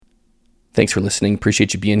Thanks for listening.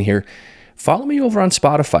 Appreciate you being here. Follow me over on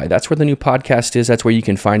Spotify. That's where the new podcast is. That's where you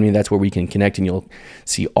can find me. That's where we can connect, and you'll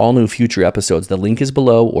see all new future episodes. The link is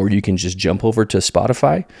below, or you can just jump over to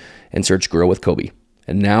Spotify and search Grow with COBY.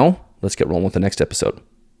 And now, let's get rolling with the next episode.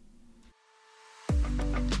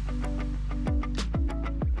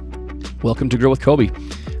 Welcome to Grow with COBY.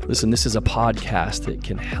 Listen, this is a podcast that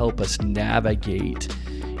can help us navigate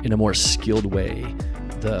in a more skilled way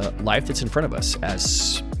the life that's in front of us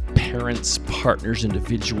as parents, partners,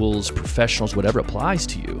 individuals, professionals, whatever applies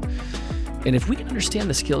to you. And if we can understand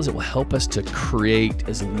the skills that will help us to create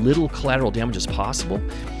as little collateral damage as possible,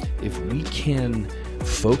 if we can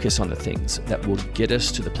focus on the things that will get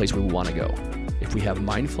us to the place where we want to go, if we have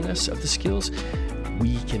mindfulness of the skills,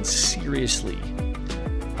 we can seriously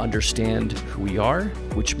understand who we are,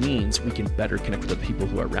 which means we can better connect with the people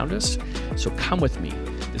who are around us. So come with me.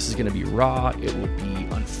 This is going to be raw. It will be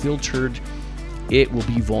unfiltered. It will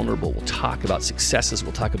be vulnerable. We'll talk about successes.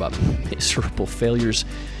 We'll talk about miserable failures.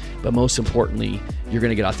 But most importantly, you're going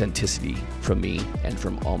to get authenticity from me and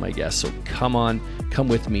from all my guests. So come on, come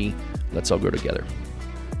with me. Let's all grow together.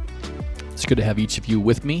 It's good to have each of you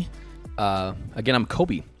with me. Again, I'm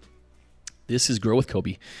COBY. This is Grow with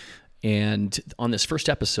COBY. And on this first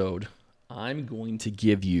episode, I'm going to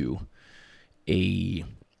give you a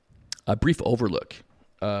brief overlook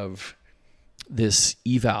of this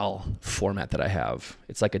eval format that I have.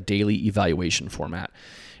 It's like a daily evaluation format.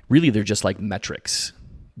 Really, they're just like metrics.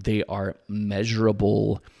 They are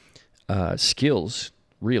measurable skills,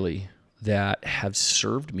 really, that have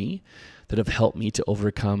served me, that have helped me to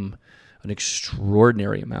overcome an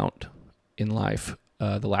extraordinary amount in life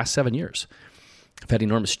the last 7 years. I've had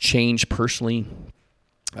enormous change personally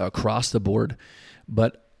across the board.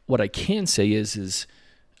 But what I can say is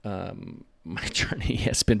my journey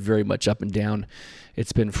has been very much up and down.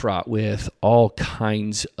 It's been fraught with all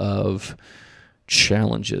kinds of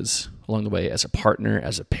challenges along the way as a partner,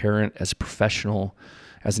 as a parent, as a professional,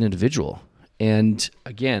 as an individual. And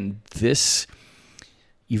again, this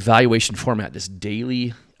evaluation format, this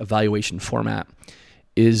daily evaluation format,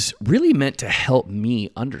 is really meant to help me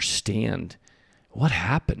understand what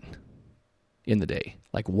happened in the day.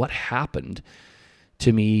 Like what happened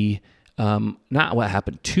to me, not what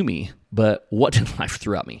happened to me, but what did life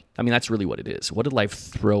throw at me? I mean, that's really what it is. What did life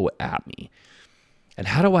throw at me? And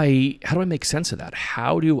how do I make sense of that?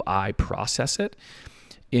 How do I process it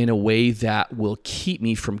in a way that will keep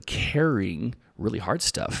me from carrying really hard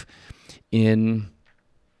stuff in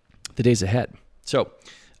the days ahead? So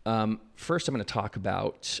first I'm going to talk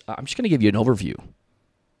about, I'm just going to give you an overview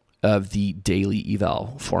of the daily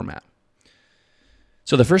eval format.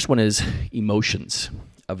 So the first one is emotions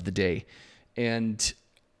of the day. And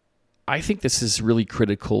I think this is really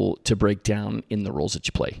critical to break down in the roles that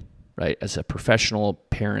you play, right? As a professional,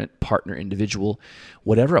 parent, partner, individual,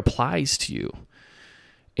 whatever applies to you.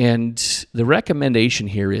 And the recommendation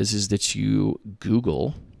here is that you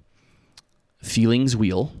Google feelings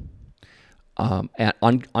wheel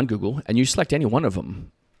on Google, and you select any one of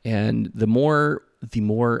them. And the more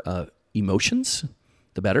emotions,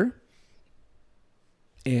 the better.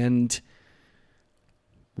 And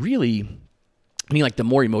really, I mean, like the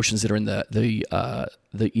more emotions that are in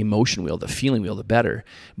the emotion wheel, the feeling wheel, the better.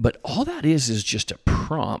 But all that is just a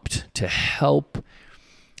prompt to help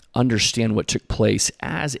understand what took place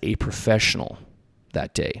as a professional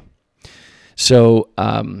that day. So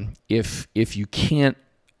if you can't,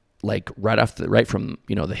 like right from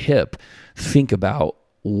the hip, think about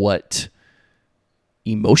what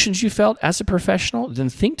emotions you felt as a professional, then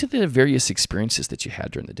think to the various experiences that you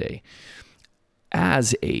had during the day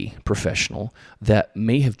as a professional that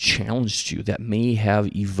may have challenged you, that may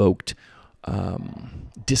have evoked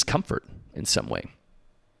discomfort in some way.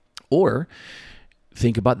 Or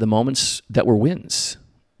think about the moments that were wins.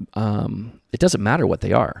 It doesn't matter what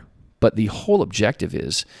they are, but the whole objective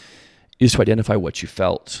is to identify what you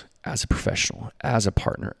felt as a professional, as a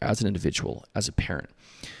partner, as an individual, as a parent.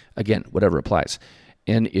 Again, whatever applies.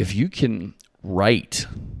 And if you can write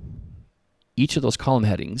each of those column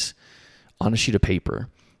headings on a sheet of paper,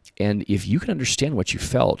 and if you can understand what you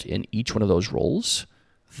felt in each one of those roles,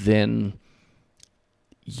 then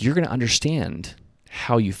you're going to understand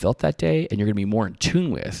how you felt that day, and you're going to be more in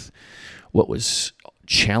tune with what was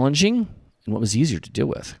challenging and what was easier to deal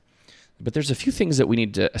with. But there's a few things that we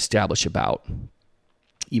need to establish about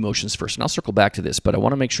emotions first, and I'll circle back to this, but I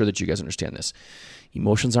want to make sure that you guys understand this.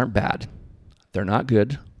 Emotions aren't bad. They're not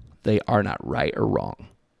good. They are not right or wrong.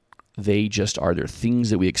 They just are. They're things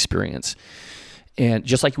that we experience. And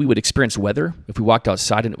just like we would experience weather, if we walked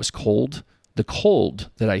outside and it was cold, the cold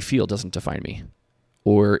that I feel doesn't define me.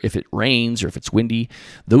 or if it rains or if it's windy.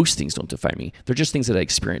 Those things don't define me. They're just things that I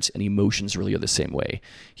experience, and emotions really are the same way.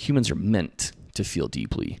 Humans are meant to feel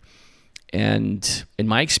deeply. And in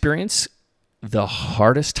my experience, the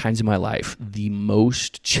hardest times in my life, the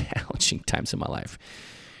most challenging times in my life,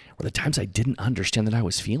 were the times I didn't understand that I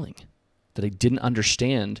was feeling, that I didn't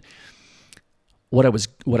understand what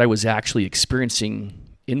I was actually experiencing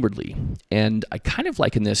inwardly. And I kind of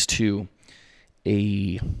liken this to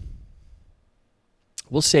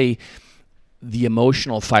we'll say the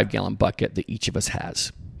emotional 5-gallon bucket that each of us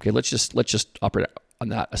has. Okay, let's just operate on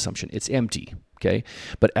that assumption. It's empty. Okay,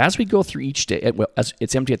 but as we go through each day, as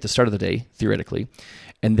it's empty at the start of the day, theoretically,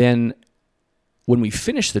 and then when we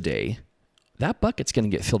finish the day, that bucket's going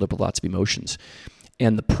to get filled up with lots of emotions.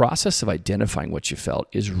 And the process of identifying what you felt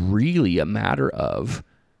is really a matter of,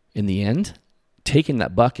 in the end, taking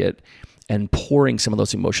that bucket and pouring some of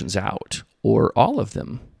those emotions out, or all of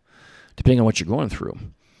them, depending on what you're going through.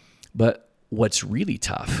 But what's really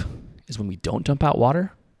tough is when we don't dump out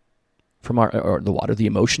water from the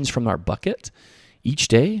emotions from our bucket each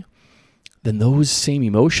day, then those same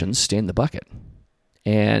emotions stay in the bucket.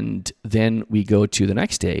 And then we go to the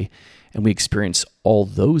next day and we experience all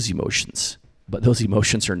those emotions. But those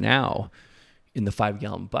emotions are now in the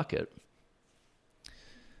 5-gallon bucket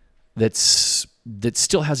that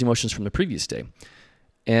still has emotions from the previous day.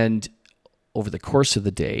 And over the course of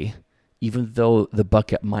the day, even though the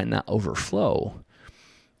bucket might not overflow,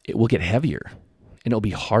 it will get heavier, and it'll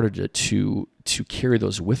be harder to carry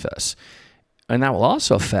those with us. And that will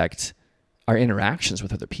also affect our interactions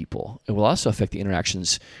with other people. It will also affect the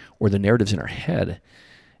interactions or the narratives in our head.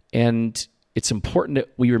 And it's important that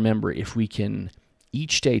we remember, if we can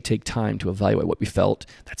each day take time to evaluate what we felt,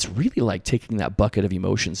 that's really like taking that bucket of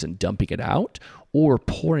emotions and dumping it out, or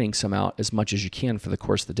pouring some out as much as you can for the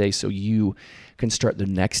course of the day so you can start the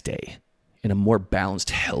next day in a more balanced,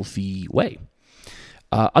 healthy way.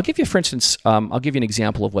 I'll give you, for instance, an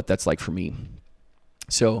example of what that's like for me.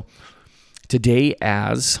 So today,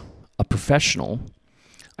 as a professional,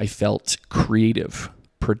 I felt creative,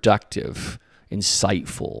 productive,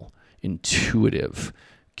 insightful, intuitive,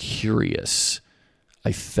 curious.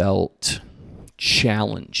 I felt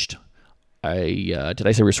challenged. Did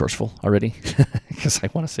I say resourceful already? Because I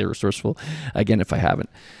want to say resourceful again if I haven't.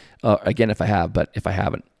 But if I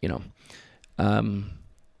haven't,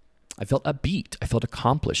 I felt upbeat. I felt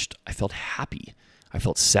accomplished. I felt happy. I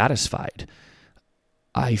felt satisfied.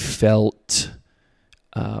 I felt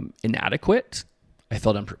inadequate. I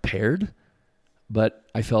felt unprepared, but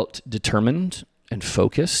I felt determined and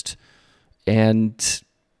focused. And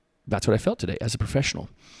that's what I felt today as a professional.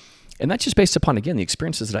 And that's just based upon, again, the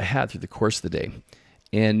experiences that I had through the course of the day.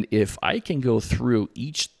 And if I can go through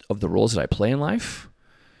each of the roles that I play in life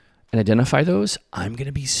and identify those, I'm going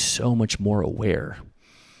to be so much more aware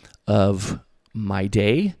of my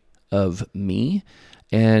day, of me.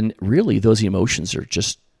 And really, those emotions are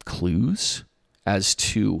just clues as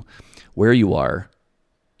to where you are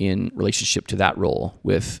in relationship to that role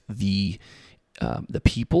with the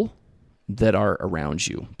people that are around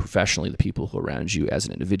you, professionally, the people who are around you as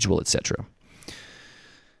an individual, etc.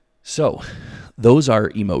 So those are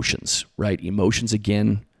emotions, right? Emotions,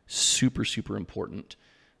 again, super, super important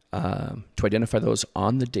to identify those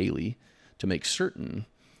on the daily to make certain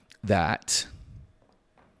that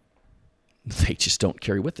they just don't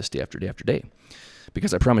carry with us day after day after day.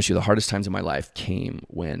 Because I promise you, the hardest times in my life came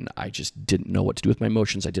when I just didn't know what to do with my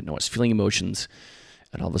emotions. I didn't know I was feeling emotions.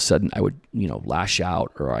 And all of a sudden I would, lash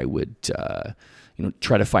out, or I would,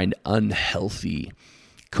 try to find unhealthy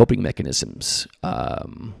coping mechanisms,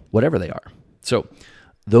 whatever they are. So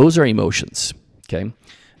those are emotions, okay?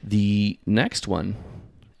 The next one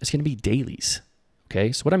is going to be dailies,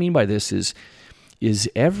 okay? So what I mean by this is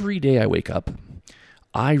every day I wake up,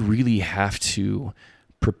 I really have to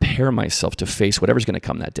prepare myself to face whatever's going to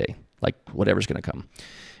come that day, like whatever's going to come.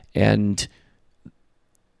 And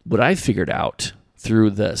what I figured out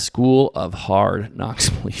through the school of hard knocks,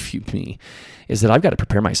 believe you me, is that I've got to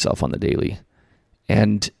prepare myself on the daily,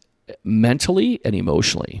 and mentally and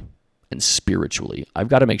emotionally and spiritually. I've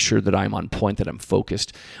got to make sure that I'm on point, that I'm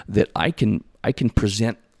focused, that I can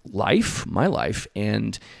present my life,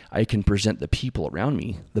 and I can present the people around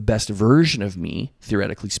me, the best version of me,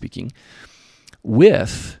 theoretically speaking,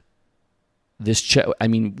 with this,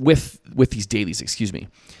 with these dailies,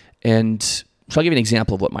 And so I'll give you an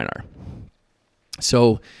example of what mine are.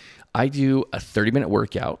 So I do a 30-minute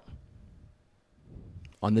workout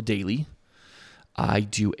on the daily. I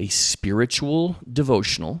do a spiritual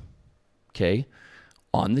devotional, okay,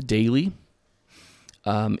 on the daily.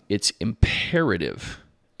 It's imperative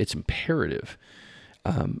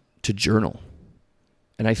to journal.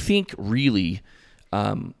 And I think really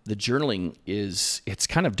the journaling it's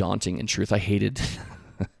kind of daunting. In truth, I hated,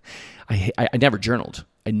 I never journaled.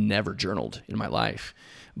 I never journaled in my life.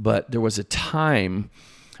 But there was a time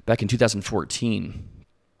back in 2014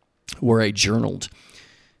 where I journaled.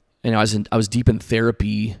 And I was deep in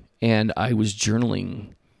therapy, and I was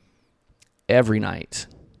journaling every night.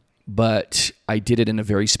 But I did it in a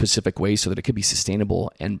very specific way so that it could be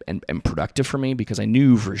sustainable and productive for me, because I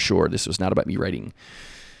knew for sure this was not about me writing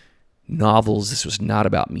novels. This was not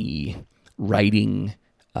about me writing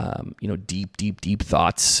deep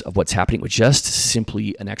thoughts of what's happening. It was just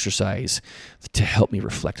simply an exercise to help me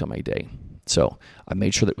reflect on my day. So I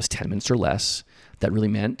made sure that it was 10 minutes or less. That really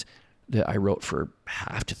meant that I wrote for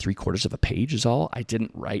half to 3/4 of a page is all. I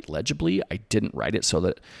didn't write legibly. I didn't write it so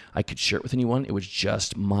that I could share it with anyone. It was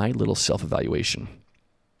just my little self-evaluation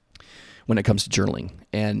when it comes to journaling.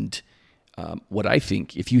 And what I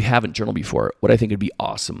think, if you haven't journaled before, what I think would be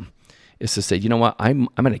awesome is to say, you know what, I'm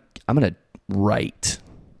gonna write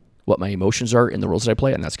what my emotions are in the roles that I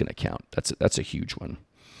play, and that's gonna count. That's a huge one.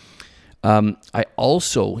 I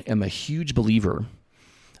also am a huge believer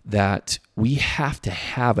that we have to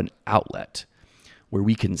have an outlet where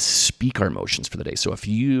we can speak our emotions for the day. So if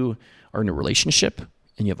you are in a relationship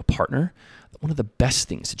and you have a partner, one of the best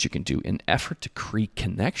things that you can do in effort to create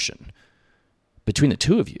connection between the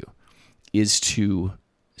two of you is to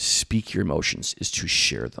speak your emotions, is to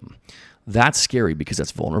share them. That's scary because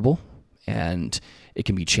that's vulnerable and it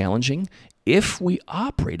can be challenging if we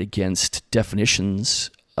operate against definitions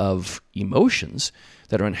of emotions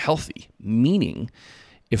that are unhealthy, meaning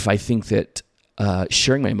if I think that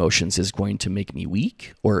sharing my emotions is going to make me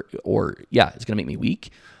weak, it's going to make me weak,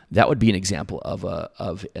 that would be an example of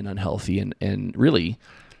an unhealthy and really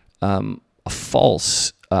a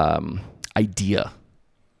false idea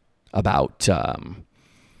about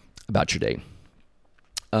your day.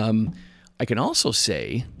 I can also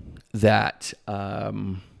say that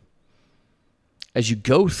as you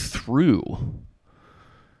go through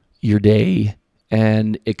your day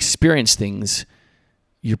and experience things,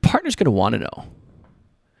 your partner's going to want to know.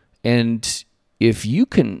 And if you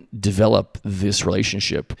can develop this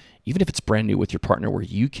relationship, even if it's brand new with your partner, where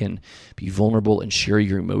you can be vulnerable and share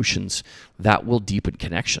your emotions, that will deepen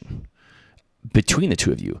connection between the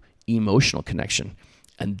two of you, emotional connection.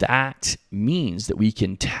 And that means that we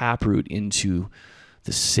can taproot into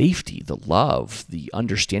the safety, the love, the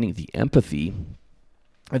understanding, the empathy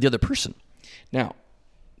of the other person. Now,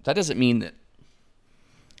 that doesn't mean that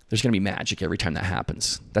there's going to be magic every time that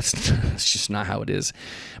happens. That's just not how it is.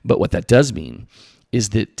 But what that does mean is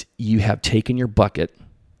that you have taken your bucket,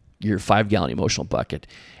 your 5-gallon emotional bucket,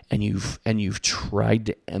 and you've tried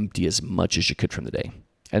to empty as much as you could from the day.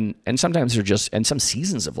 And sometimes and some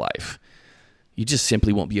seasons of life, you just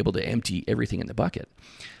simply won't be able to empty everything in the bucket.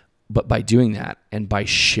 But by doing that and by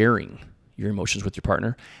sharing your emotions with your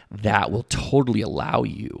partner, that will totally allow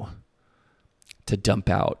you to dump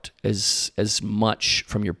out as much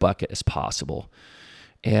from your bucket as possible.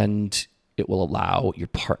 And it will allow your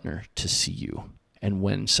partner to see you. And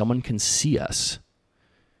when someone can see us,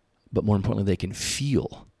 but more importantly, they can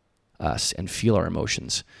feel us and feel our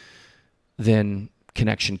emotions, then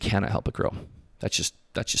connection cannot help but grow. That's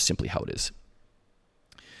just simply how it is.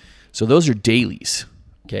 So those are dailies.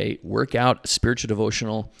 Okay, workout, spiritual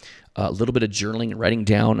devotional, a little bit of journaling and writing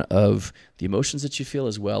down of the emotions that you feel,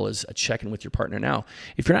 as well as a check-in with your partner. Now,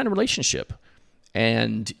 if you're not in a relationship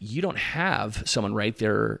and you don't have someone right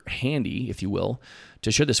there handy, if you will,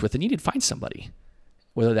 to share this with, then you need to find somebody,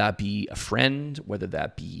 whether that be a friend, whether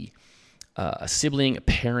that be a sibling, a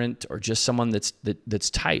parent, or just someone that's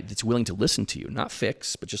tight, that's willing to listen to you, not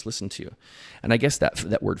fix, but just listen to you. And I guess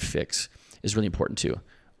that word fix is really important too.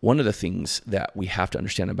 One of the things that we have to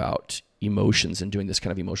understand about emotions and doing this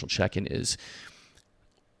kind of emotional check-in is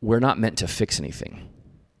we're not meant to fix anything.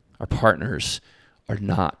 Our partners are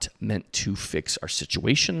not meant to fix our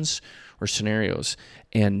situations or scenarios.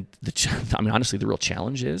 And honestly, the real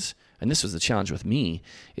challenge is, and this was the challenge with me,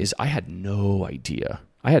 is I had no idea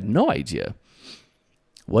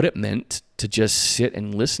what it meant to just sit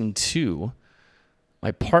and listen to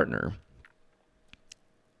my partner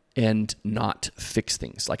and not fix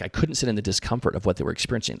things. Like I couldn't sit in the discomfort of what they were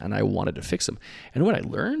experiencing, and I wanted to fix them. And what I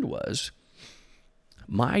learned was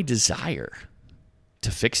my desire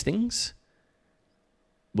to fix things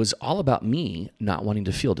was all about me not wanting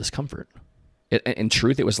to feel discomfort. In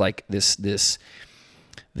truth, it was like this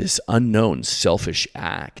unknown selfish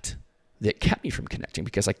act that kept me from connecting,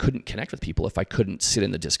 because I couldn't connect with people if I couldn't sit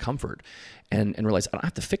in the discomfort and realize I don't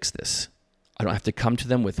have to fix this. I don't have to come to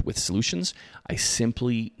them with solutions. I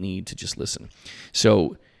simply need to just listen.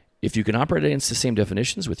 So if you can operate against the same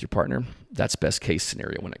definitions with your partner, that's best case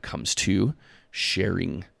scenario when it comes to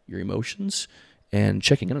sharing your emotions and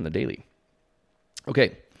checking in on the daily.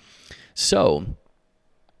 Okay, so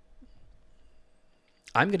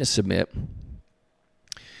I'm going to submit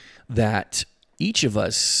that each of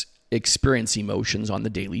us experience emotions on the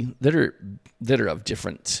daily that are of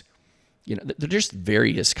different, they're just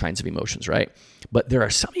various kinds of emotions, right? But there are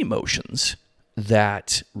some emotions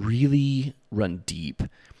that really run deep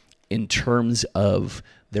in terms of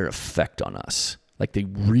their effect on us. Like they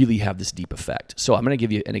really have this deep effect. So I'm going to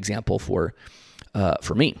give you an example for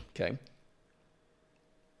me. Okay,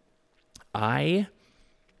 I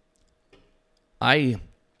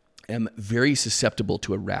am very susceptible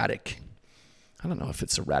to erratic. I don't know if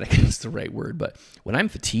it's erratic is the right word, but when I'm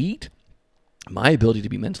fatigued, my ability to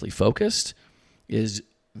be mentally focused is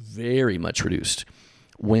very much reduced.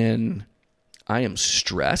 When I am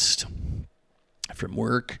stressed from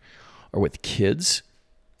work or with kids,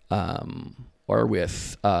 or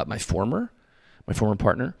with my former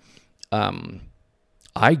partner,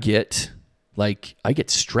 I get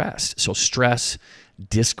stressed. So stress,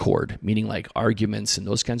 discord, meaning like arguments and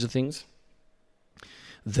those kinds of things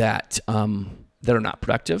that are not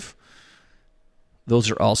productive. Those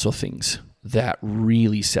are also things that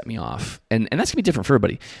really set me off, and that's gonna be different for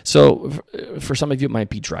everybody. So for some of you, it might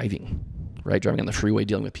be driving, right? Driving on the freeway,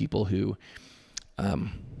 dealing with people who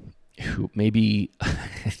maybe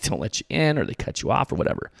don't let you in or they cut you off or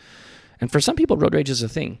whatever. And for some people, road rage is a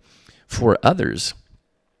thing. For others,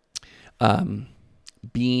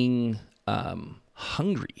 being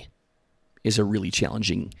hungry is a really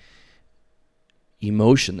challenging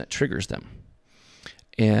emotion that triggers them.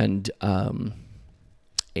 And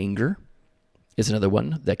anger is another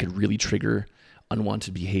one that could really trigger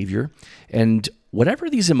unwanted behavior. And whatever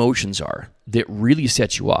these emotions are that really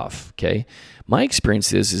set you off, okay, my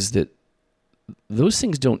experience is that those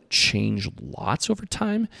things don't change lots over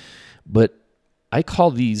time, but I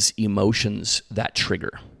call these emotions that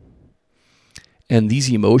trigger. And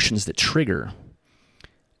these emotions that trigger,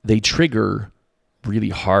 they trigger really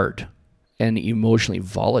hard and emotionally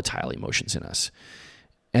volatile emotions in us.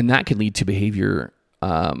 And that can lead to behavior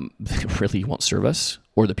that really won't serve us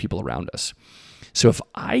or the people around us. So if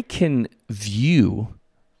I can view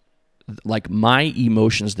like my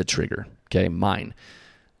emotions that trigger, okay, mine,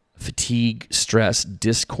 fatigue, stress,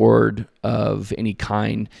 discord of any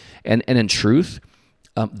kind, and in truth,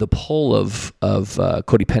 the pull of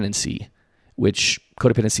codependency, which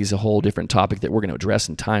codependency is a whole different topic that we're going to address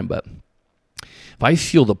in time. But if I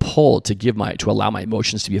feel the pull to allow my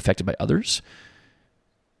emotions to be affected by others,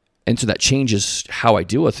 and so that changes how I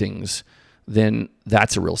deal with things, then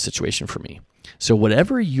that's a real situation for me. So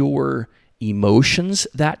whatever your emotions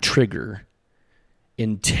that trigger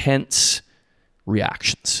intense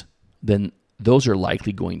reactions, then those are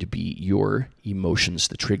likely going to be your emotions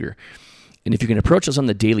that trigger. And if you can approach those on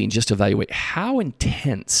the daily and just evaluate how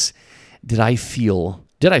intense did I feel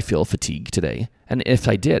fatigue today? And if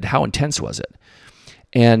I did, how intense was it?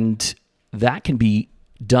 And that can be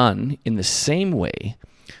done in the same way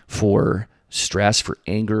for stress, for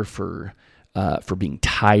anger, for being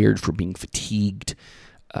tired, for being fatigued,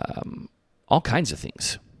 all kinds of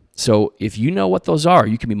things. So if you know what those are,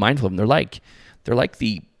 you can be mindful of them. They're like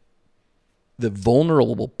the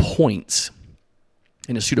vulnerable points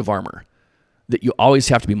in a suit of armor that you always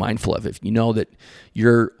have to be mindful of. If you know that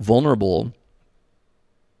you're vulnerable,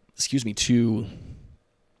 to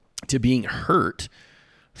being hurt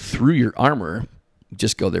through your armor,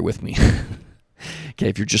 just go there with me. Okay,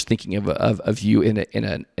 if you're just thinking of you in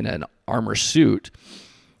an armor suit,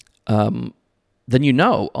 then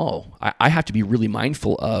I have to be really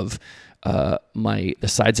mindful of the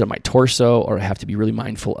sides of my torso, or I have to be really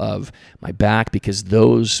mindful of my back, because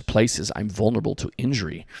those places I'm vulnerable to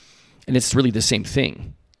injury. And it's really the same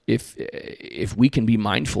thing. If we can be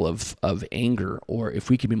mindful of anger, or if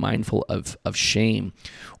we can be mindful of shame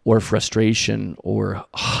or frustration or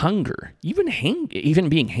hunger, even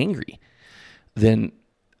being hangry, then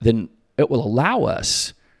it will allow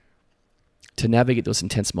us to navigate those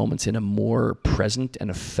intense moments in a more present and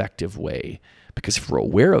effective way. Because if we're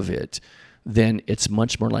aware of it, then it's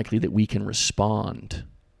much more likely that we can respond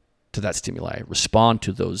to that stimuli, respond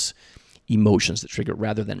to those emotions that trigger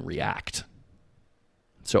rather than react.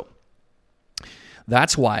 So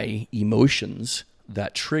that's why emotions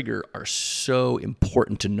that trigger are so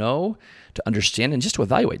important to know, to understand, and just to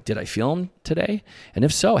evaluate. Did I feel them today? And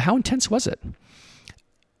if so, how intense was it?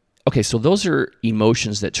 Okay, so those are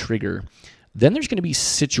emotions that trigger. Then there's going to be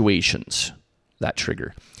situations that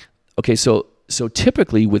trigger. Okay, so so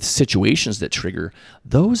typically with situations that trigger,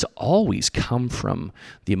 those always come from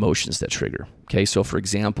the emotions that trigger. Okay, so for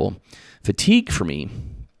example, fatigue for me,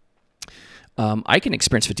 I can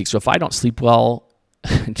experience fatigue. So if I don't sleep well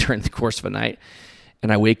during the course of a night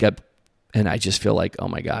and I wake up and I just feel like, oh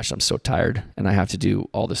my gosh, I'm so tired and I have to do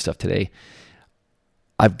all this stuff today,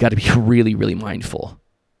 I've got to be really, really mindful.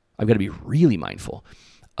 I've got to be really mindful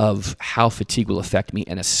of how fatigue will affect me,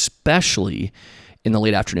 and especially in the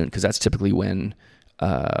late afternoon, because that's typically when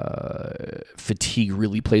fatigue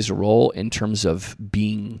really plays a role in terms of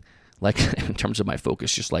being like, in terms of my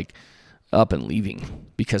focus, just like up and leaving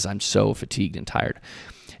because I'm so fatigued and tired.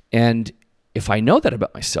 And if I know that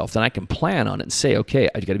about myself, then I can plan on it and say, okay,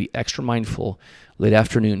 I've got to be extra mindful late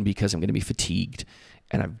afternoon because I'm going to be fatigued,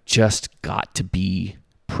 and I've just got to be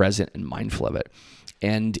present and mindful of it.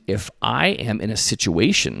 And if I am in a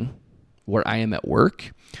situation where I am at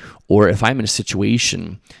work, or if I'm in a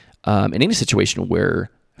situation, in any situation where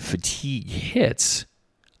fatigue hits,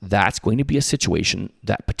 that's going to be a situation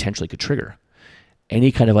that potentially could trigger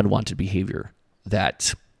any kind of unwanted behavior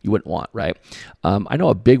that you wouldn't want, right? I know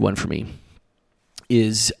a big one for me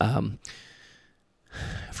is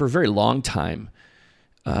for a very long time,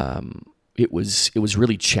 it was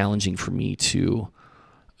really challenging for me to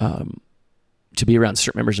be around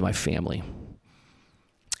certain members of my family.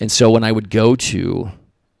 And so when I would go to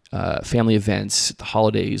family events, the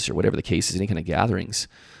holidays, or whatever the case is, any kind of gatherings,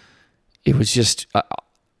 it was just,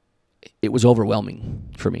 it was overwhelming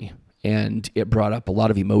for me. And it brought up a lot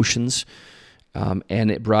of emotions, and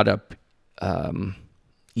it brought up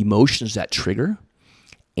emotions that trigger,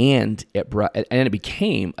 and it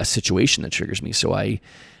became a situation that triggers me. So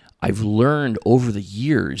I've learned over the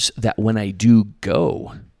years that when I do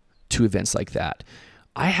go to events like that,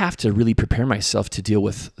 I have to really prepare myself to deal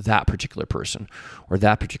with that particular person or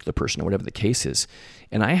whatever the case is.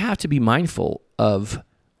 And I have to be mindful of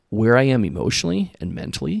where I am emotionally and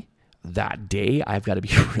mentally that day. I've got to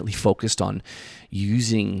be really focused on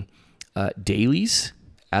using dailies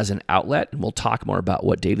as an outlet. And we'll talk more about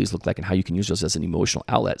what dailies look like and how you can use those as an emotional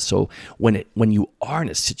outlet. So when you are in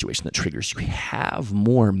a situation that triggers, you have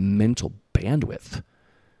more mental bandwidth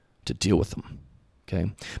to deal with them. Okay.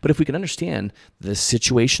 But if we can understand the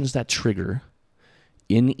situations that trigger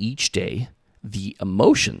in each day, the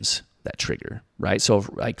emotions that trigger, right? So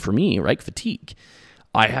like for me, right, fatigue,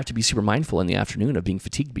 I have to be super mindful in the afternoon of being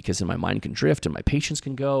fatigued because then my mind can drift and my patience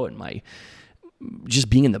can go and my just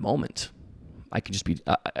being in the moment. I can just be,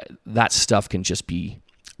 that stuff can just be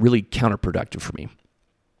really counterproductive for me.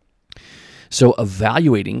 So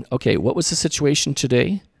evaluating, okay, what was the situation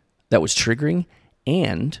today that was triggering,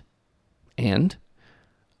 and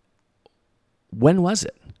when was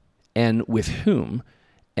it, and with whom,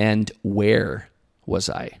 and where was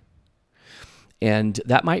I? And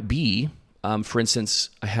that might be, for instance,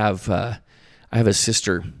 I have a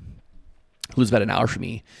sister who lives about an hour from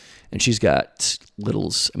me, and she's got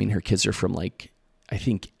littles. I mean, her kids are from like, I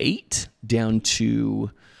think 8 down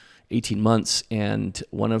to 18 months. And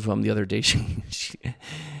one of them the other day,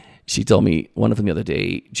 she told me one of them the other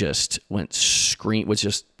day just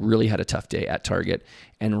really had a tough day at Target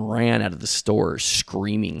and ran out of the store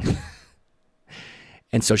screaming.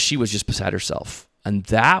 And so she was just beside herself. And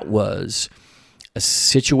that was a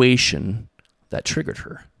situation that triggered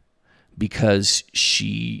her because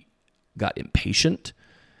she got impatient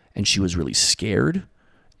and she was really scared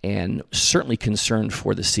and certainly concerned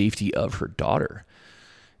for the safety of her daughter.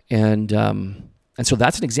 And so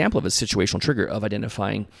that's an example of a situational trigger of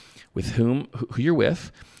identifying with who you're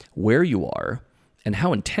with, where you are, and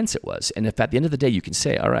how intense it was. And if at the end of the day you can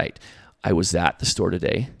say, all right, I was at the store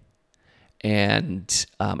today, and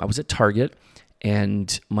I was at Target,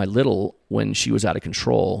 and my little, when she was out of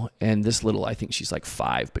control, and this little, I think she's like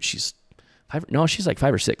 5, but she's like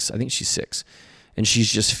 5 or 6. I think she's 6. And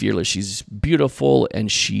she's just fearless. She's beautiful,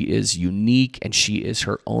 and she is unique, and she is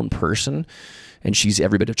her own person, and she's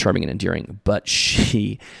every bit of charming and endearing. But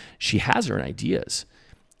she has her own ideas.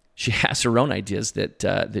 She has her own ideas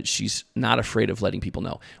that she's not afraid of letting people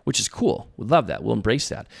know, which is cool. We love that. We'll embrace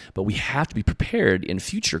that. But we have to be prepared in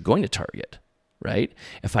future going to Target, right?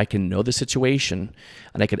 If I can know the situation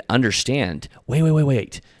and I can understand,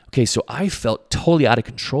 wait. Okay, so I felt totally out of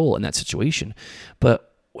control in that situation,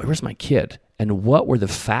 but where was my kid? And what were the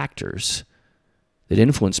factors that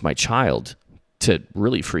influenced my child to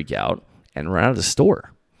really freak out and run out of the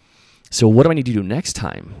store? So what do I need to do next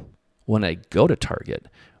time when I go to Target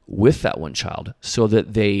with that one child so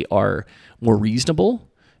that they are more reasonable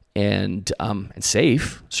and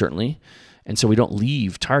safe, certainly. And so we don't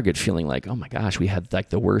leave Target feeling like, oh my gosh, we had like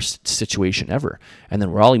the worst situation ever. And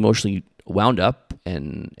then we're all emotionally wound up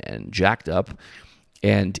and jacked up.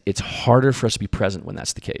 And it's harder for us to be present when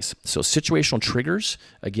that's the case. So situational triggers,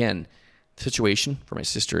 again, situation for my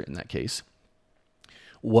sister in that case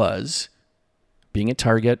was being at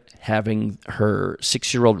Target, having her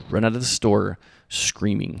 6-year-old run out of the store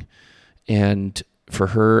screaming. And for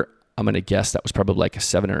her, I'm going to guess that was probably like a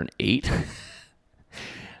 7 or an 8.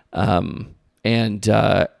 And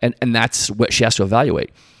that's what she has to evaluate,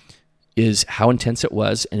 is how intense it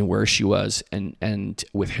was and where she was and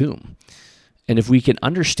with whom. And if we can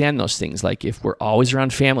understand those things, like if we're always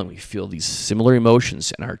around family and we feel these similar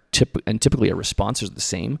emotions and typically our responses are the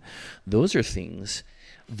same, those are things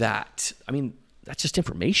that, that's just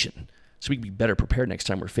information. So we can be better prepared next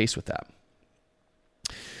time we're faced with that.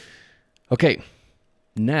 Okay,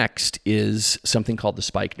 next is something called the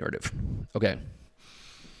spike narrative. Okay,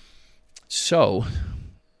 so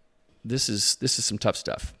this is some tough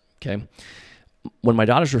stuff. Okay, when my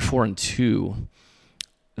daughters were 4 and 2,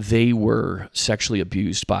 they were sexually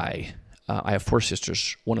abused by. I have 4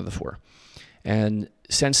 sisters, one of the 4, and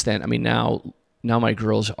since then, now my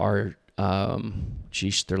girls are,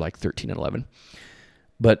 they're like 13 and 11,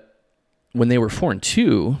 but when they were 4 and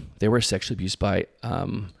 2, they were sexually abused by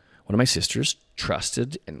one of my sisters,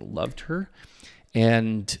 trusted and loved her,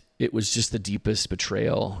 and it was just the deepest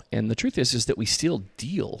betrayal. And the truth is that we still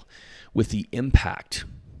deal with the impact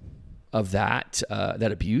of that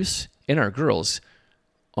abuse in our girls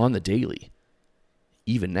on the daily,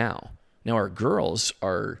 even now. Now our girls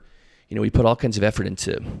are, we put all kinds of effort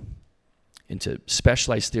into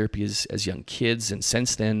specialized therapy as young kids, and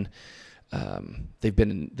since then, they've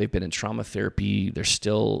been in trauma therapy. They're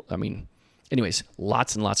still, anyways,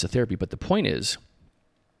 lots and lots of therapy. But the point is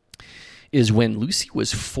when Lucy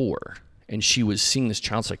was 4 and she was seeing this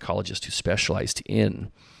child psychologist who specialized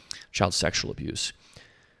in child sexual abuse,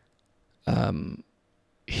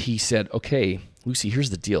 he said, "Okay, Lucy,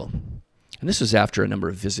 here's the deal." And this was after a number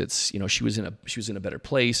of visits. She was in a better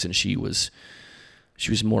place, and she was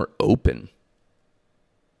more open.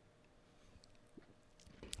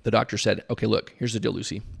 The doctor said, "Okay, look, here's the deal,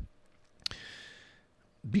 Lucy.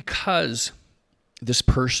 Because this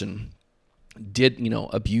person did,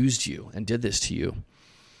 abused you and did this to you,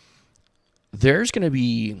 there's going to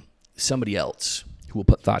be somebody else who will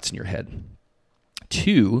put thoughts in your head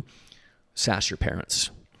to sass your parents,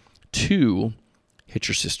 to hit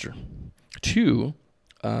your sister, to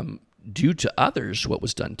do to others what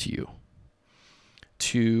was done to you,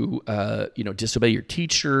 to disobey your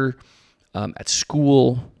teacher at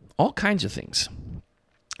school, all kinds of things."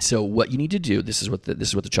 So what you need to do, this is what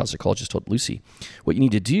the child psychologist told Lucy. What you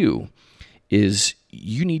need to do is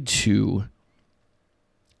you need to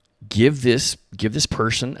give this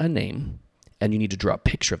person a name, and you need to draw a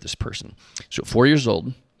picture of this person. So at 4 years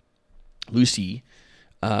old, Lucy,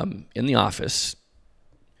 in the office,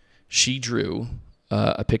 she drew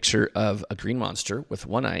a picture of a green monster with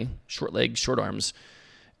one eye, short legs, short arms,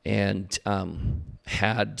 and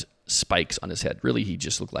had spikes on his head. Really, he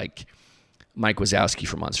just looked like Mike Wazowski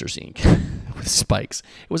from Monsters, Inc. with spikes.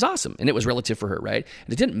 It was awesome, and it was relative for her, right?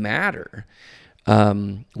 And it didn't matter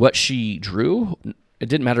what she drew. It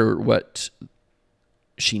didn't matter what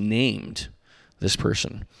she named this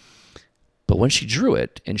person. But when she drew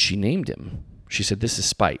it and she named him, she said, "This is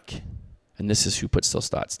Spike, and this is who puts those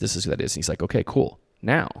thoughts. This is who that is." And he's like, "Okay, cool.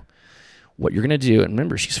 Now, what you're going to do," and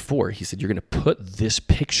remember, she's 4. He said, "You're going to put this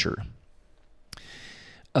picture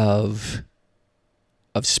of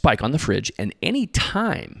Spike on the fridge, and any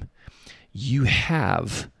time you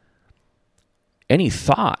have any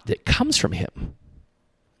thought that comes from him,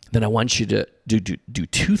 then I want you to do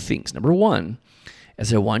 2 things. Number 1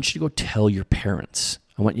 is I want you to go tell your parents.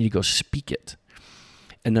 I want you to go speak it.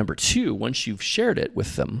 And number 2, once you've shared it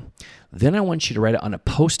with them, then I want you to write it on a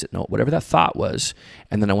Post-it note, whatever that thought was,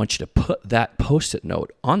 and then I want you to put that Post-it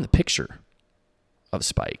note on the picture of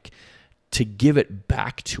Spike to give it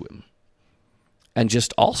back to him. And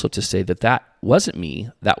just also to say that wasn't me,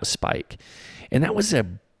 that was Spike." And that was a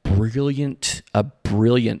brilliant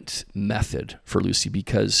method for Lucy,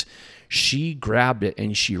 because she grabbed it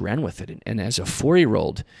and she ran with it. And as a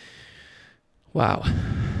 4-year-old, wow,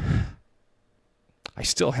 I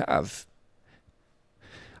still have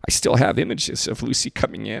images of Lucy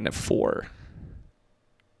coming in at 4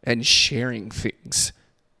 and sharing things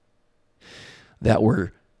that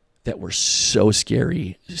were so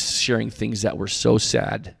scary, sharing things that were so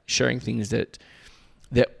sad, sharing things that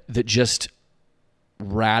just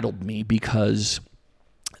rattled me because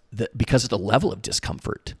of the level of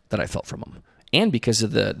discomfort that I felt from them, and because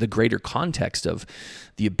of the greater context of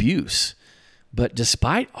the abuse But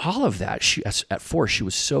despite all of that, at 4, she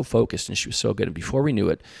was so focused and she was so good. And before we knew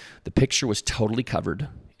it, the picture was totally covered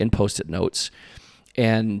in Post-it notes.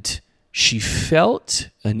 And she felt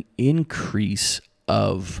an increase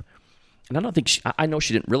of, and I don't think I know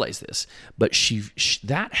she didn't realize this, but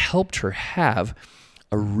that helped her have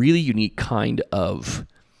a really unique kind of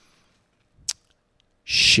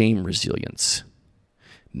shame resilience.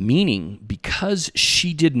 Meaning, because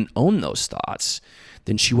she didn't own those thoughts,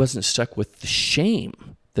 then she wasn't stuck with the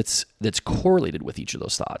shame that's correlated with each of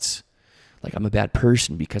those thoughts. Like, I'm a bad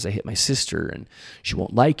person because I hit my sister and she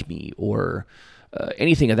won't like me, or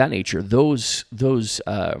anything of that nature. Those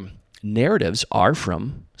narratives are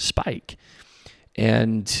from Spike.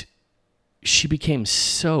 And she became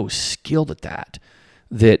so skilled at that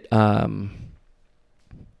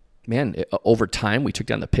over time, we took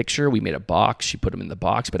down the picture, we made a box, she put them in the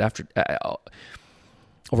box, but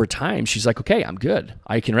over time, she's like, okay, I'm good.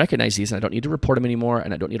 I can recognize these and I don't need to report them anymore,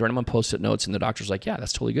 and I don't need to write them on Post-it notes. And the doctor's like, yeah,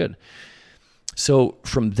 that's totally good. So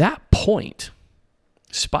from that point,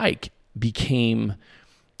 Spike became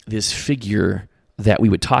this figure that we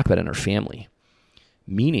would talk about in our family.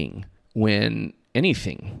 Meaning, when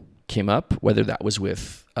anything came up, whether that was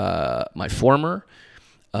with my former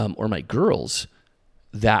or my girls,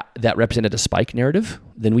 that represented a Spike narrative,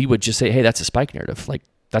 then we would just say, hey, that's a Spike narrative. Like,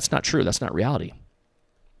 that's not true. That's not reality.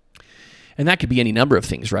 And that could be any number of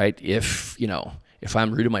things, right? If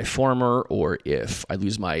I'm rude to my former, or if I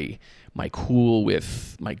lose my cool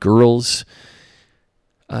with my girls,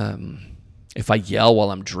 if I yell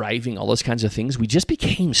while I'm driving, all those kinds of things, we just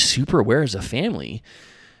became super aware as a family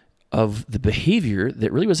of the behavior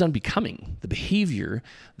that really was unbecoming, the behavior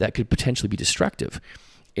that could potentially be destructive.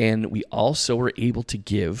 And we also were able to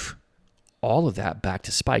give all of that back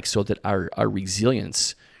to Spike, so that our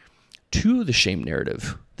resilience to the shame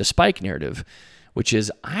narrative, the Spike narrative, which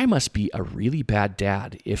is, I must be a really bad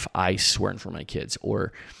dad if I swear in front of my kids,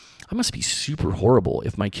 or I must be super horrible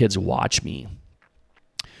if my kids watch me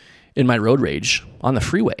in my road rage on the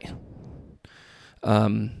freeway.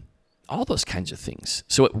 All those kinds of things.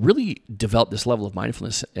 So it really developed this level of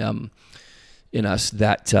mindfulness in us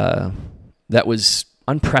that was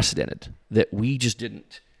unprecedented, that we just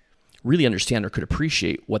didn't really understand or could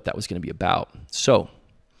appreciate what that was going to be about. So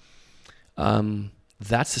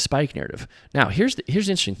that's the Spike narrative. Now, here's the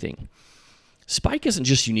interesting thing. Spike isn't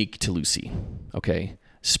just unique to Lucy, okay?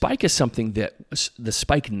 Spike is something that, the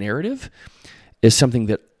Spike narrative is something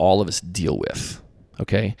that all of us deal with,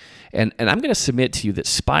 okay? And I'm going to submit to you that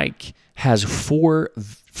Spike has four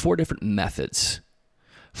different methods,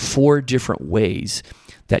 4 different ways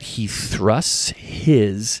that he thrusts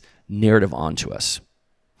his narrative onto us.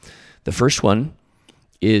 The first one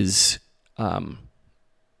is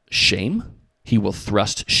shame. He will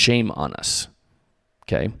thrust shame on us,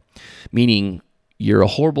 okay? Meaning, you're a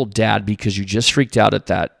horrible dad because you just freaked out at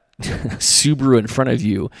that Subaru in front of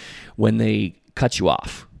you when they cut you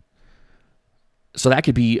off. So that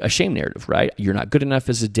could be a shame narrative, right? You're not good enough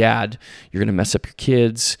as a dad. You're going to mess up your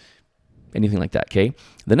kids, anything like that, okay?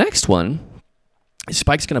 The next one,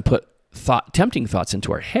 Spike's going to put tempting thoughts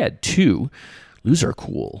into our head to lose our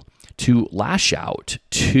cool, to lash out,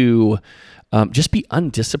 to just be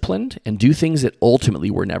undisciplined and do things that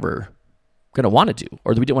ultimately we're never going to want to do,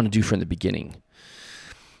 or that we didn't want to do from the beginning.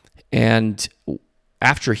 And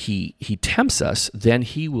after he tempts us, then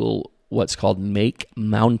he will, what's called, make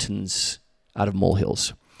mountains out of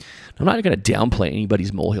molehills. I'm not going to downplay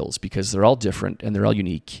anybody's molehills, because they're all different and they're all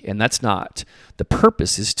unique. And that's not, the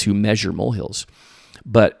purpose is to measure molehills.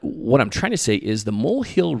 But what I'm trying to say is the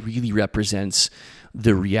molehill really represents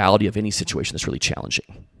the reality of any situation that's really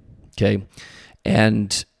challenging, okay?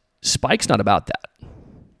 And Spike's not about that,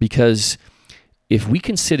 because if we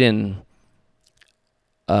can sit in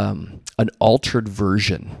an altered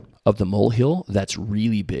version of the molehill that's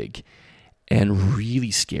really big and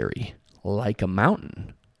really scary, like a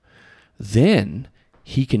mountain, then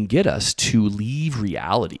he can get us to leave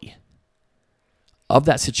reality of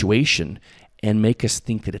that situation and make us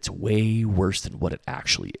think that it's way worse than what it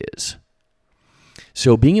actually is.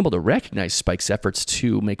 So being able to recognize Spike's efforts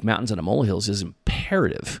to make mountains out of molehills is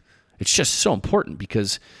imperative. It's just so important,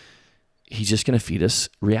 because he's just going to feed us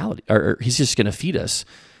reality, or he's just going to feed us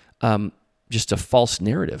just a false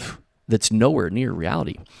narrative that's nowhere near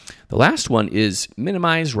reality. The last one is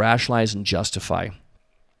minimize, rationalize, and justify.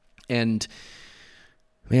 And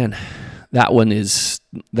man, that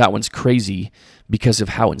one's crazy because of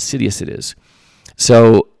how insidious it is.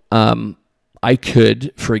 So I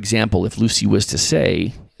could, for example, if Lucy was to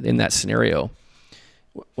say in that scenario,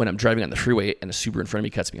 when I'm driving on the freeway and a Subaru in front of me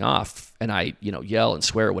cuts me off, and I yell and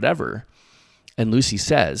swear or whatever, and Lucy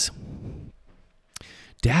says,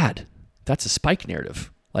 Dad, that's a spike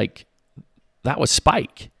narrative. Like, that was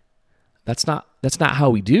spike. That's not how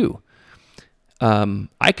we do.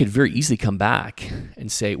 I could very easily come back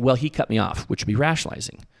and say, well, he cut me off, which would be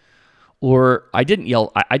rationalizing. Or I didn't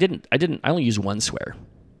yell. I only used one swear.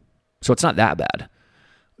 So it's not that bad.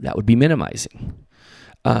 That would be minimizing.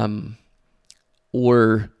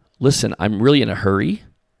 Or listen, I'm really in a hurry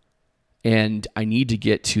and I need to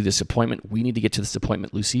get to this appointment. We need to get to this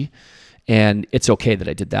appointment, Lucy. And it's okay that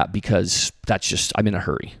I did that because I'm in a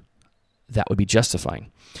hurry. That would be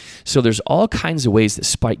justifying. So there's all kinds of ways that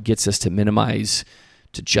spike gets us to minimize,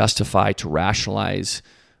 to justify, to rationalize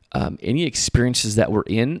any experiences that we're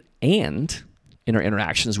in and in our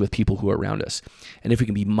interactions with people who are around us. And if we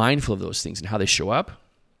can be mindful of those things and how they show up,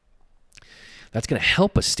 that's going to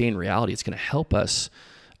help us stay in reality. It's going to help us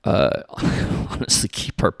honestly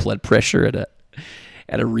keep our blood pressure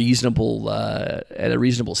at a reasonable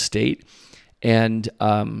state, and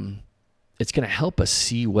it's going to help us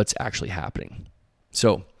see what's actually happening.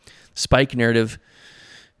 So, spike narrative,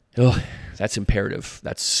 that's imperative.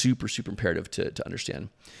 That's super, super imperative to understand.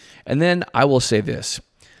 And then I will say this,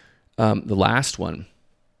 the last one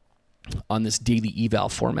on this daily eval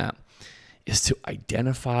format is to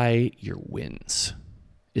identify your wins,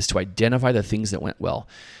 is to identify the things that went well,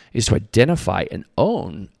 is to identify and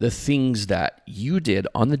own the things that you did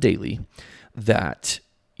on the daily that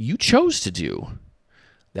you chose to do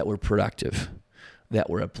that were productive, that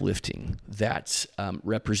were uplifting, that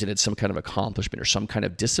represented some kind of accomplishment or some kind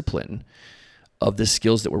of discipline of the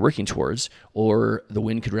skills that we're working towards. Or the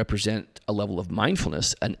win could represent a level of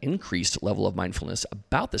mindfulness, an increased level of mindfulness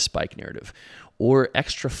about the spike narrative, or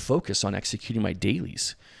extra focus on executing my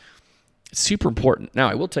dailies. It's super important. Now,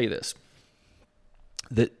 I will tell you this,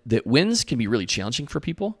 that wins can be really challenging for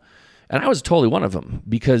people. And I was totally one of them,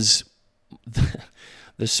 because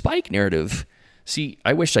the spike narrative, see,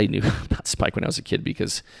 I wish I knew about spike when I was a kid,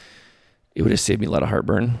 because it would have saved me a lot of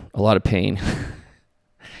heartburn, a lot of pain,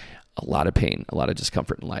 a lot of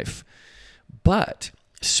discomfort in life. But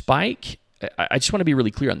spike, I just want to be really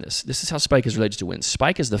clear on this. This is how spike is related to wins.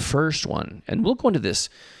 Spike is the first one, and we'll go into this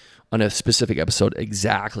on a specific episode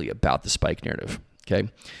exactly about the spike narrative, okay?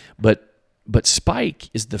 But spike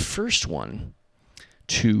is the first one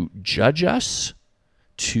to judge us,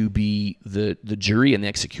 to be the jury and the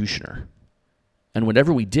executioner. And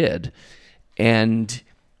whatever we did, and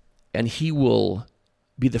he will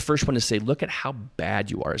be the first one to say, look at how bad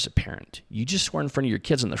you are as a parent. You just swore in front of your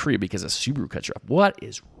kids on the freeway because a Subaru cut you off. What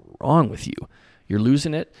is wrong with you? You're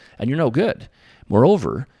losing it, and you're no good.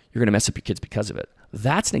 Moreover, you're going to mess up your kids because of it.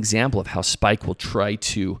 That's an example of how spike will try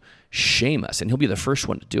to shame us, and he'll be the first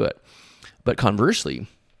one to do it. But conversely,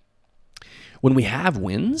 when we have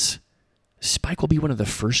wins, spike will be one of the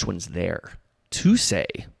first ones there to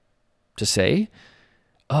say,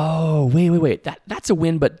 oh, wait, that's a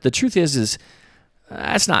win, but the truth is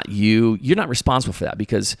that's not you. You're not responsible for that,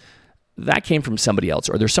 because that came from somebody else,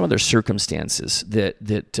 or there's some other circumstances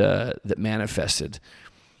that manifested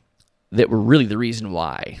that were really the reason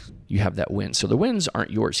why you have that win. So the wins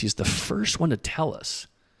aren't yours. He's the first one to tell us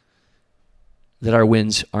that our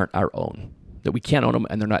wins aren't our own, that we can't own them,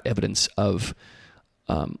 and they're not evidence of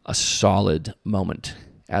a solid moment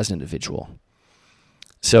as an individual.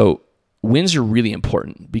 So wins are really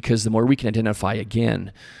important, because the more we can identify,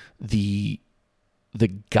 again, the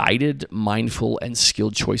guided, mindful, and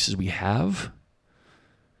skilled choices we have,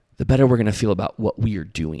 the better we're going to feel about what we are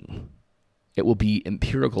doing. It will be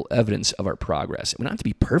empirical evidence of our progress. We don't have to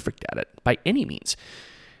be perfect at it by any means.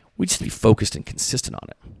 We just have to be focused and consistent on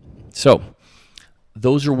it. So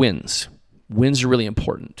those are wins. Wins are really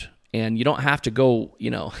important. And you don't have to go,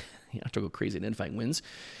 you don't have to go crazy identifying wins.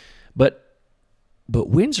 But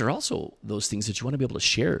wins are also those things that you want to be able to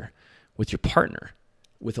share with your partner,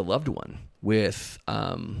 with a loved one, with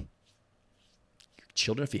your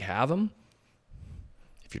children if you have them,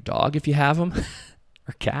 if your dog if you have them,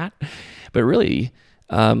 or cat. But really,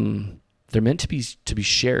 they're meant to be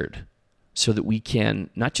shared, so that we can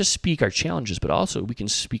not just speak our challenges, but also we can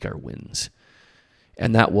speak our wins.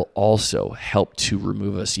 And that will also help to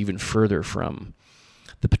remove us even further from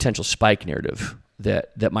the potential spike narrative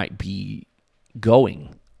that might be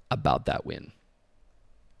going about that win.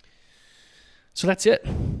 So that's it.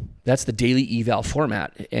 That's the daily eval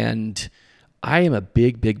format. And I am a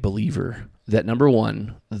big, big believer that, number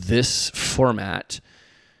one, this format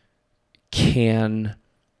can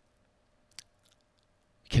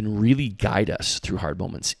really guide us through hard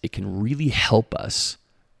moments. It can really help us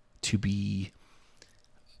to be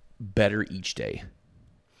better each day.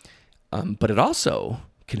 But it also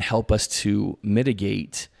can help us to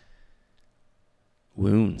mitigate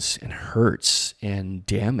wounds and hurts and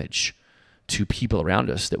damage to people around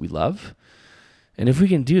us that we love. And if we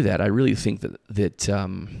can do that, I really think that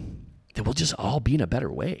we'll just all be in a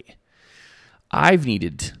better way. I've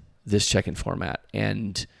needed this check-in format,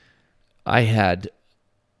 and I had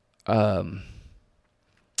a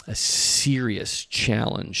serious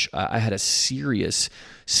challenge. I had a serious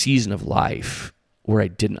season of life where I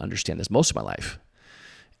didn't understand this most of my life.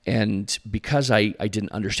 And because I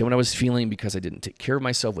didn't understand what I was feeling, because I didn't take care of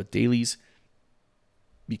myself with dailies,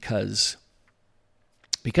 because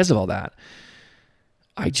of all that,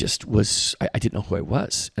 I didn't know who I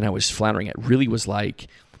was, and I was floundering. It really was like,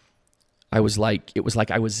 I was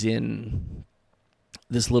in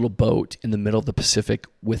this little boat in the middle of the Pacific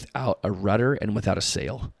without a rudder and without a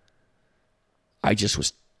sail. I just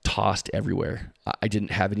was tossed everywhere. I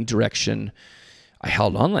didn't have any direction. I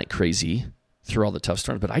held on like crazy through all the tough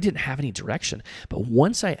storms, but I didn't have any direction. But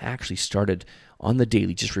once I actually started on the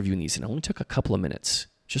daily just reviewing these, and it only took a couple of minutes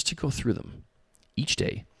just to go through them each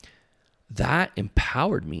day, that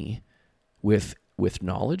empowered me with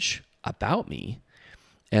knowledge about me.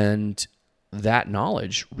 And that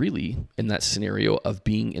knowledge really, in that scenario of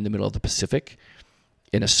being in the middle of the Pacific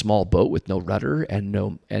in a small boat with no rudder and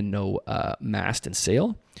no mast and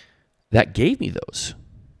sail, that gave me those.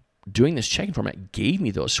 Doing this check-in format gave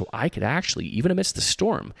me those, so I could actually, even amidst the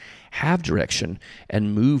storm, have direction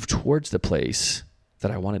and move towards the place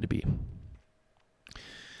that I wanted to be.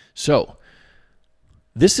 So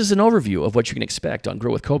this is an overview of what you can expect on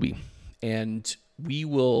Grow with COBY. And we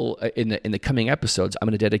will, in the coming episodes, I'm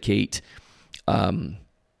going to dedicate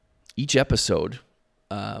each episode,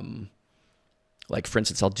 like for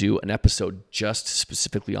instance, I'll do an episode just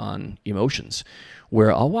specifically on emotions,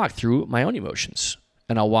 where I'll walk through my own emotions,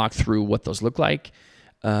 and I'll walk through what those look like,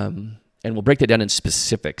 and we'll break that down in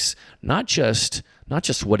specifics, not just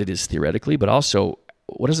what it is theoretically, but also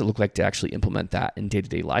what does it look like to actually implement that in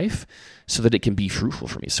day-to-day life so that it can be fruitful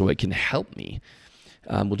for me, so it can help me.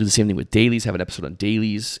 We'll do the same thing with dailies, have an episode on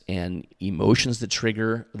dailies and emotions that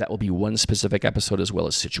trigger. That will be one specific episode, as well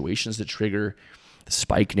as situations that trigger. The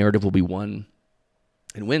spike narrative will be one,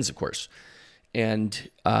 and wins, of course. And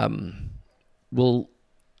I'll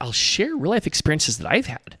share real-life experiences that I've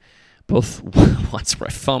had, both ones where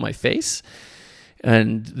I fell on my face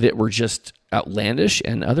and that were just outlandish,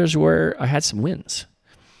 and others where I had some wins.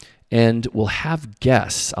 And we'll have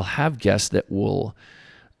guests. I'll have guests that will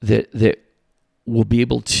be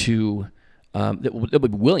able to that will be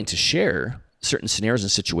willing to share certain scenarios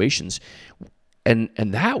and situations, and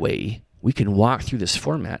that way we can walk through this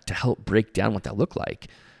format to help break down what that looked like.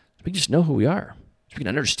 We can just know who we are. We can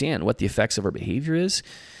understand what the effects of our behavior is,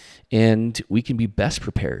 and we can be best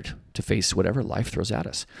prepared to face whatever life throws at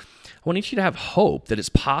us. I want you to have hope that it's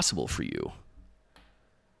possible for you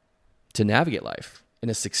to navigate life in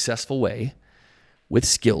a successful way with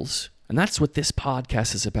skills. And that's what this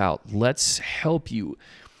podcast is about. Let's help you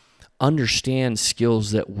understand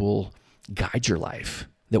skills that will guide your life,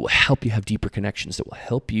 that will help you have deeper connections, that will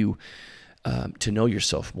help you to know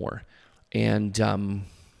yourself more. And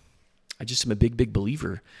I just am a big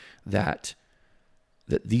believer that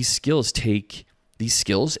these skills and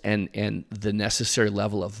the necessary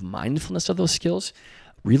level of mindfulness of those skills,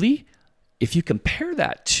 really, if you compare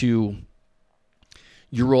that to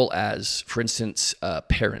your role as, for instance, a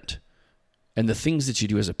parent, and the things that you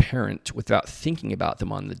do as a parent without thinking about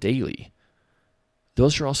them on the daily,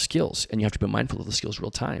 those are all skills, and you have to be mindful of the skills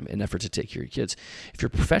real time in an effort to take care of your kids. If you're a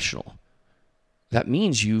professional, that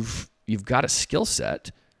means you've got a skill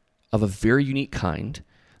set of a very unique kind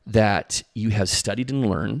that you have studied and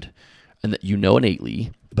learned, and that you know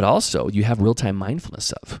innately, but also you have real-time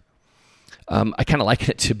mindfulness of. I kind of liken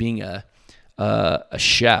it to being a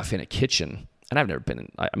chef in a kitchen. And I've never been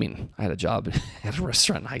I had a job at a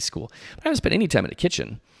restaurant in high school, but I haven't spent any time in a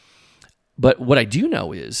kitchen. But what I do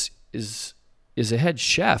know is a head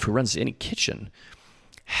chef who runs any kitchen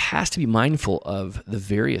has to be mindful of the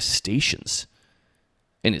various stations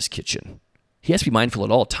in his kitchen. He has to be mindful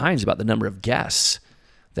at all times about the number of guests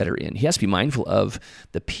that are in. He has to be mindful of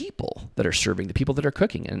the people that are serving, the people that are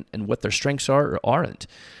cooking, and what their strengths are or aren't.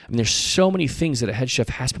 I mean, there's so many things that a head chef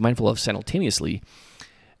has to be mindful of simultaneously.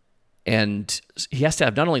 And he has to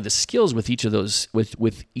have not only the skills with each of those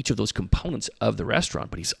with each of those components of the restaurant,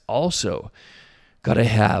 but he's also got to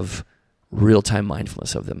have real-time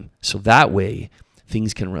mindfulness of them. So that way,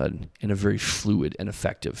 things can run in a very fluid and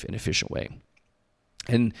effective and efficient way.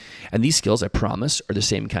 And these skills, I promise, are the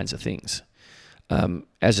same kinds of things.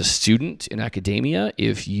 As a student in academia,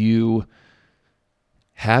 if you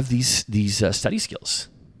have these study skills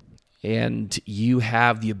and you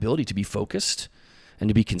have the ability to be focused and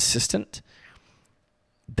to be consistent,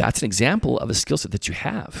 that's an example of a skill set that you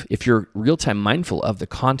have. If you're real-time mindful of the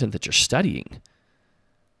content that you're studying,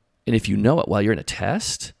 and if you know it while you're in a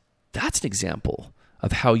test, that's an example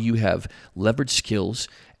of how you have leveraged skills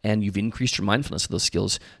and you've increased your mindfulness of those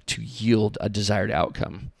skills to yield a desired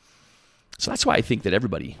outcome. So that's why I think that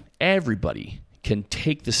everybody can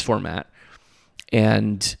take this format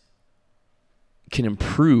and can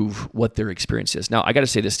improve what their experience is. Now, I got to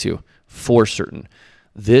say this too, for certain.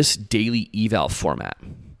 This daily eval format,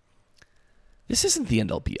 this isn't the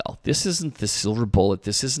end all be all. This isn't the silver bullet.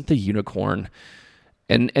 This isn't the unicorn.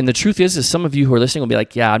 And the truth is some of you who are listening will be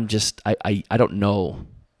like, yeah, I don't know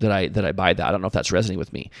that I buy that. I don't know if that's resonating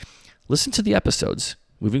with me. Listen to the episodes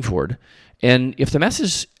moving forward. And if the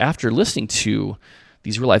message after listening to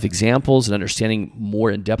these real life examples and understanding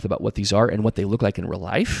more in depth about what these are and what they look like in real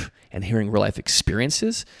life and hearing real life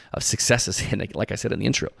experiences of successes and, like I said in the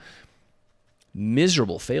intro,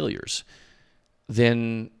 miserable failures,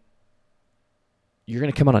 then you're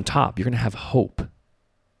going to come out on top. You're going to have hope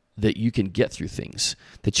that you can get through things,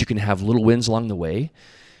 that you can have little wins along the way.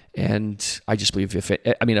 And I just believe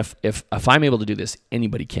if I'm able to do this,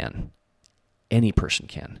 anybody can. Any person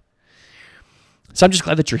can. So I'm just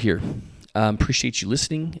glad that you're here. Appreciate you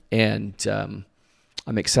listening, and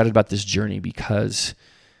I'm excited about this journey because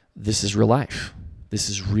this is real life. This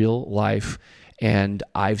is real life, and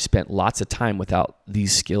I've spent lots of time without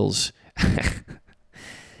these skills, and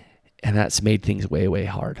that's made things way, way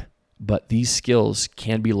hard. But these skills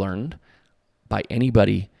can be learned by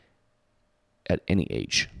anybody at any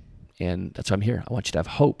age, and that's why I'm here. I want you to have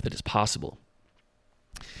hope that it's possible,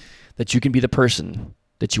 that you can be the person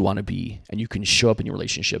that you want to be, and you can show up in your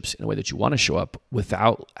relationships in a way that you want to show up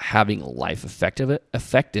without having life affect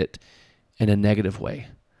it in a negative way.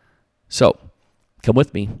 So come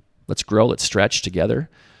with me. Let's grow. Let's stretch together.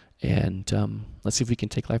 And let's see if we can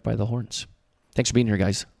take life by the horns. Thanks for being here,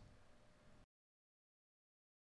 guys.